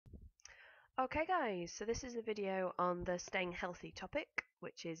Okay guys, so this is a video on the staying healthy topic,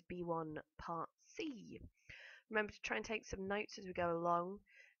 which is B1 Part C. Remember to try and take some notes as we go along.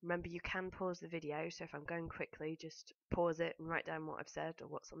 Remember you can pause the video, so if I'm going quickly, just pause it and write down what I've said or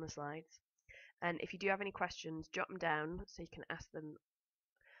what's on the slides. And if you do have any questions, jot them down so you can ask them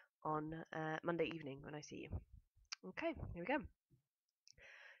on Monday evening when I see you. Okay, here we go.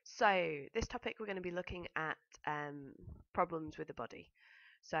 So this topic we're going to be looking at problems with the body.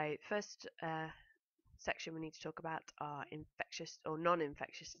 So first section we need to talk about are infectious or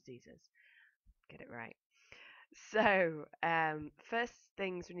non-infectious diseases. Get it right. So first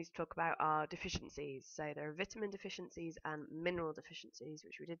things we need to talk about are deficiencies. So there are vitamin deficiencies and mineral deficiencies,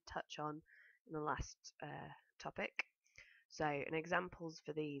 which we did touch on in the last topic. So examples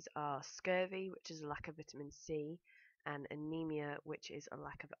for these are scurvy, which is a lack of vitamin C, and anemia, which is a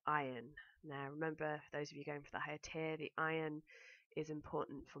lack of iron. Now remember, for those of you going for the higher tier, the iron is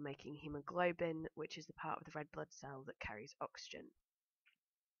important for making hemoglobin, which is the part of the red blood cell that carries oxygen.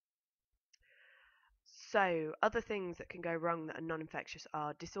 So other things that can go wrong that are non-infectious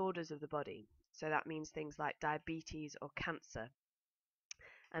are disorders of the body. So that means things like diabetes or cancer.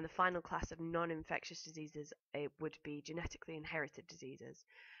 And the final class of non-infectious diseases, it would be genetically inherited diseases.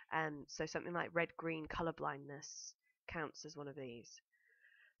 So something like red-green colour blindness counts as one of these.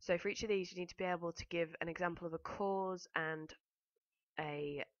 So for each of these, you need to be able to give an example of a cause and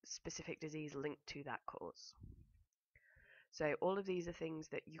a specific disease linked to that cause. So all of these are things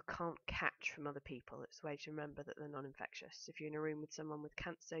that you can't catch from other people. It's a way to remember that they're non-infectious. If you're in a room with someone with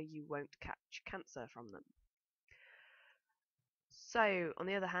cancer, you won't catch cancer from them. So on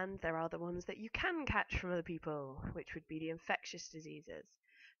the other hand, there are the ones that you can catch from other people, which would be the infectious diseases.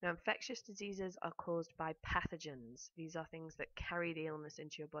 Now, infectious diseases are caused by pathogens. These are things that carry the illness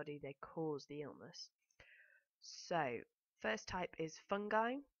into your body. They cause the illness. So first type is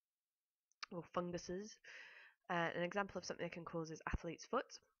fungi or funguses. An example of something that can cause is athlete's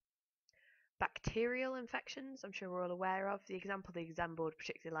foot. Bacterial infections, I'm sure we're all aware of. The example the exam board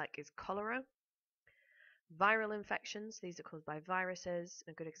particularly like is cholera. Viral infections, these are caused by viruses.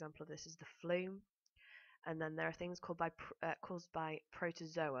 A good example of this is the flu. And then there are things caused by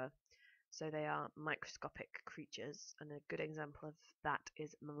protozoa. So they are microscopic creatures, and a good example of that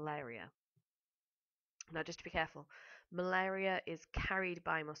is malaria. Now just to be careful, malaria is carried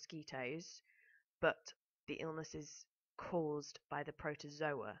by mosquitoes, but the illness is caused by the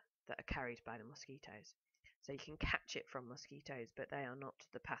protozoa that are carried by the mosquitoes. So you can catch it from mosquitoes, but they are not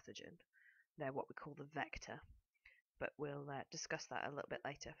the pathogen. They're what we call the vector. But we'll discuss that a little bit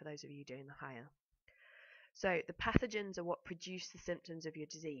later for those of you doing the higher. So the pathogens are what produce the symptoms of your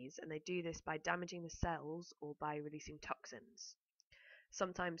disease, and they do this by damaging the cells or by releasing toxins.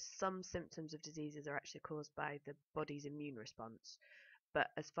 Sometimes some symptoms of diseases are actually caused by the body's immune response, but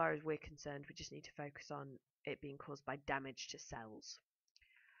as far as we're concerned, we just need to focus on it being caused by damage to cells.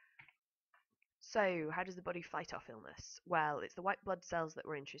 So how does the body fight off illness? Well, it's the white blood cells that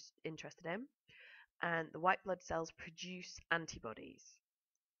we're interested in, and the white blood cells produce antibodies.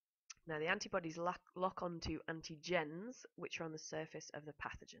 Now the antibodies lock onto antigens, which are on the surface of the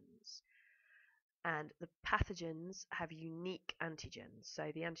pathogens. And the pathogens have unique antigens,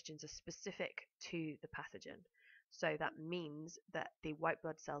 so the antigens are specific to the pathogen. So that means that the white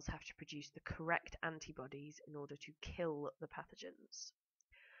blood cells have to produce the correct antibodies in order to kill the pathogens.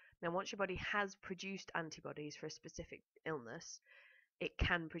 Now once your body has produced antibodies for a specific illness, it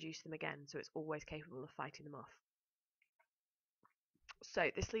can produce them again, so it's always capable of fighting them off. So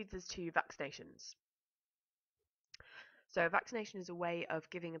this leads us to vaccinations. So a vaccination is a way of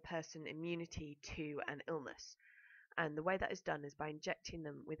giving a person immunity to an illness. And the way that is done is by injecting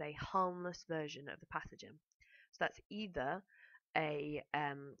them with a harmless version of the pathogen. So that's either a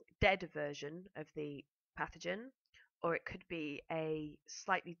dead version of the pathogen, or it could be a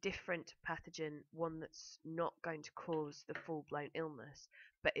slightly different pathogen, one that's not going to cause the full-blown illness,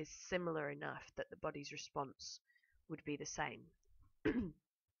 but is similar enough that the body's response would be the same.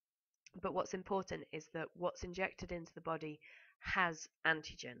 But what's important is that what's injected into the body has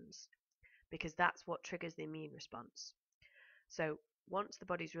antigens, because that's what triggers the immune response. So once the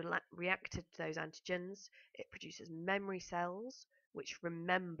body's reacted to those antigens, it produces memory cells which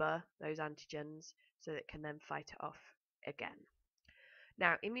remember those antigens so that it can then fight it off again.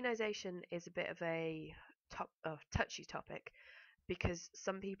 Now, immunization is a bit of a touchy topic because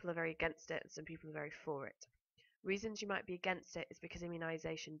some people are very against it and some people are very for it. Reasons you might be against it is because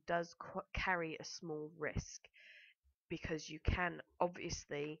immunization does carry a small risk, because you can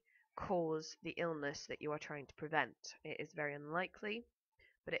obviously cause the illness that you are trying to prevent. It is very unlikely,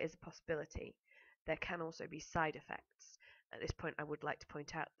 but it is a possibility. There can also be side effects. at this point, I would like to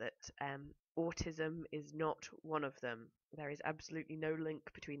point out that autism is not one of them. There is absolutely no link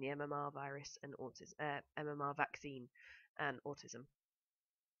between the MMR virus and MMR vaccine and autism.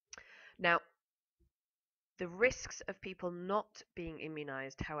 Now, the risks of people not being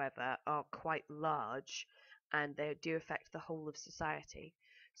immunized, however, are quite large, and they do affect the whole of society.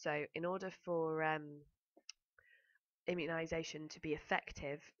 So in order for immunization to be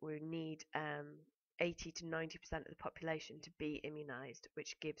effective, we need 80 to 90% of the population to be immunized,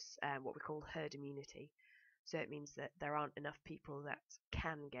 which gives what we call herd immunity. So it means that there aren't enough people that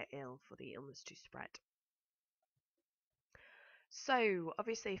can get ill for the illness to spread. So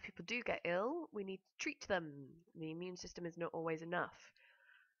obviously, if people do get ill, we need to treat them. The immune system is not always enough.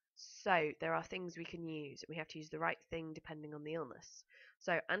 So there are things we can use. We have to use the right thing depending on the illness.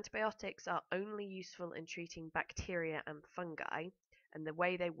 So antibiotics are only useful in treating bacteria and fungi, and the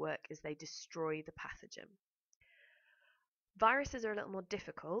way they work is they destroy the pathogen. Viruses are a little more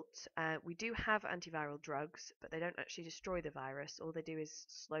difficult. We do have antiviral drugs, but they don't actually destroy the virus. All they do is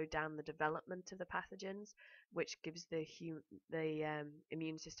slow down the development of the pathogens, which gives the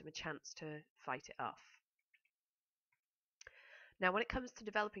immune system a chance to fight it off. Now, when it comes to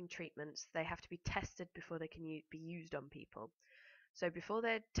developing treatments, they have to be tested before they can be used on people. So before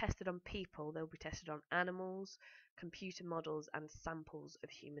they're tested on people, they'll be tested on animals, computer models, and samples of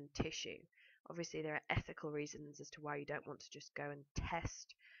human tissue. Obviously, there are ethical reasons as to why you don't want to just go and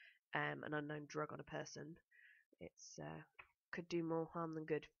test an unknown drug on a person. It's could do more harm than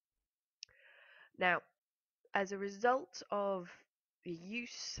good. Now, as a result of the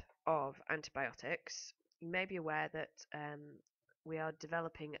use of antibiotics, you may be aware that we are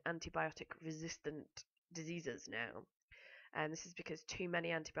developing antibiotic resistant diseases now. And this is because too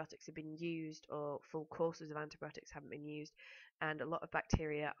many antibiotics have been used, or full courses of antibiotics haven't been used, and a lot of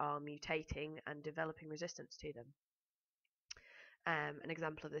bacteria are mutating and developing resistance to them. An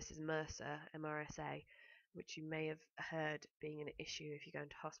example of this is MRSA, which you may have heard being an issue if you go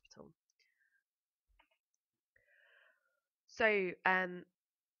into hospital. So I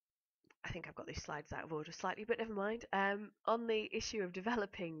think I've got these slides out of order slightly, but never mind. On the issue of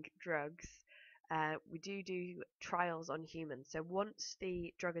developing drugs, we do trials on humans. So once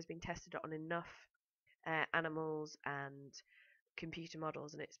the drug has been tested on enough animals and computer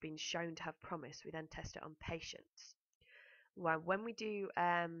models and it's been shown to have promise, we then test it on patients. Well, when we do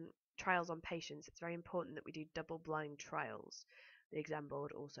trials on patients, it's very important that we do double-blind trials. The exam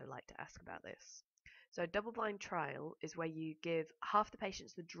board also like to ask about this. So a double-blind trial is where you give half the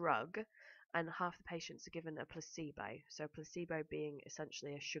patients the drug and half the patients are given a placebo. So placebo being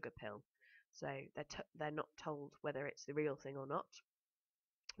essentially a sugar pill. So they're not told whether it's the real thing or not,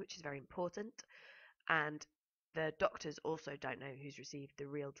 which is very important. And the doctors also don't know who's received the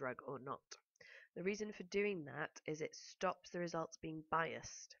real drug or not. The reason for doing that is it stops the results being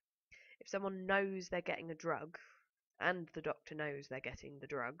biased. If someone knows they're getting a drug and the doctor knows they're getting the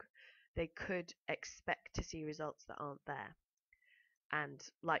drug, they could expect to see results that aren't there. And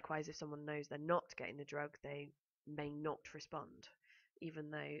likewise, if someone knows they're not getting the drug, they may not respond,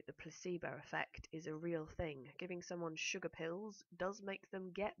 even though the placebo effect is a real thing. Giving someone sugar pills does make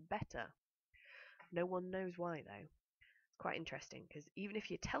them get better. No one knows why, though. It's quite interesting, because even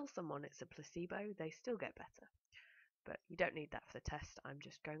if you tell someone it's a placebo, they still get better. But you don't need that for the test. I'm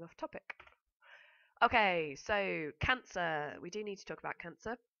just going off topic. Okay, so cancer. We do need to talk about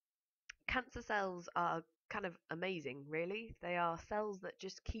cancer. Cancer cells are kind of amazing, really. They are cells that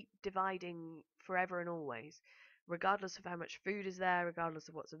just keep dividing forever and always. Regardless of how much food is there, regardless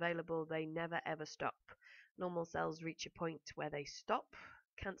of what's available, they never ever stop. Normal cells reach a point where they stop.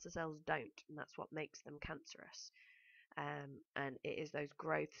 Cancer cells don't, and that's what makes them cancerous. And it is those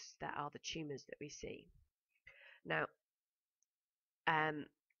growths that are the tumours that we see. Now,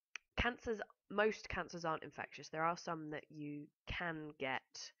 most cancers aren't infectious. There are some that you can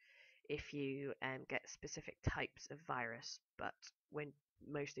get if you get specific types of virus, but we're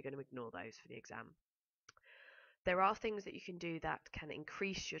mostly going to ignore those for the exam. There are things that you can do that can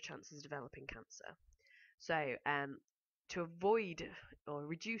increase your chances of developing cancer. So to avoid or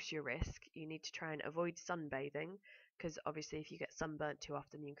reduce your risk, you need to try and avoid sunbathing, because obviously if you get sunburnt too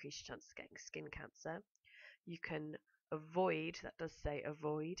often, you increase your chances of getting skin cancer. You can avoid, that does say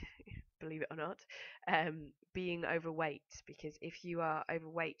avoid, believe it or not, being overweight, because if you are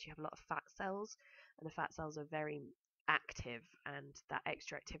overweight, you have a lot of fat cells, and the fat cells are very active, and that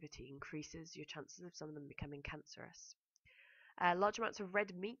extra activity increases your chances of some of them becoming cancerous. Large amounts of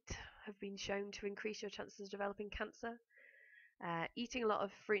red meat have been shown to increase your chances of developing cancer. Eating a lot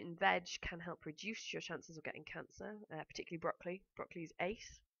of fruit and veg can help reduce your chances of getting cancer, particularly broccoli. Broccoli is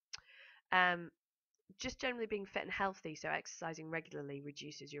ace. just generally being fit and healthy, so exercising regularly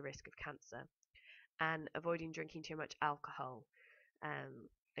reduces your risk of cancer, and avoiding drinking too much alcohol.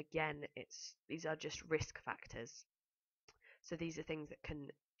 Again, these are just risk factors. So these are things that can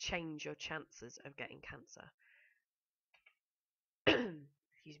change your chances of getting cancer.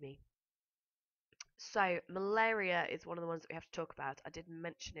 Excuse me. So malaria is one of the ones that we have to talk about. I did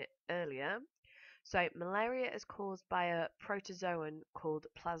mention it earlier. So malaria is caused by a protozoan called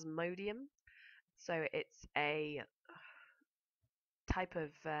Plasmodium. So it's a type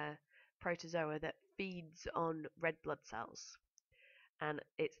of protozoa that feeds on red blood cells, and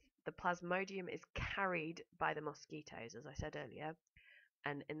the Plasmodium is carried by the mosquitoes, as I said earlier.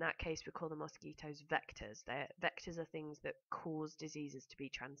 And in that case, we call the mosquitoes vectors. Vectors are things that cause diseases to be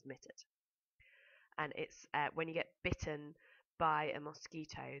transmitted. And it's when you get bitten by a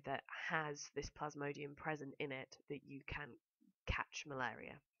mosquito that has this Plasmodium present in it that you can catch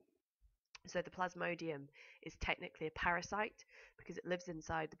malaria. So the Plasmodium is technically a parasite because it lives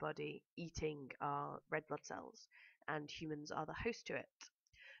inside the body eating our red blood cells, and humans are the host to it.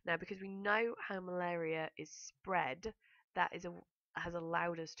 Now, because we know how malaria is spread, that has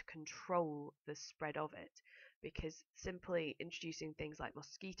allowed us to control the spread of it, because simply introducing things like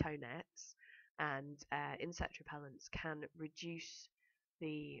mosquito nets and insect repellents can reduce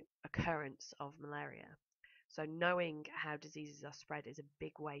the occurrence of malaria. So knowing how diseases are spread is a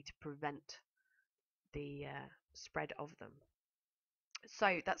big way to prevent the spread of them.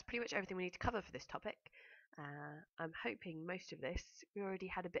 So that's pretty much everything we need to cover for this topic. I'm hoping most of this we already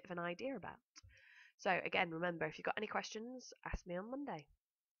had a bit of an idea about. So again, remember, if you've got any questions, ask me on Monday.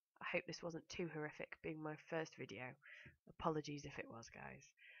 I hope this wasn't too horrific being my first video. Apologies if it was, guys.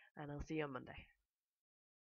 And I'll see you on Monday.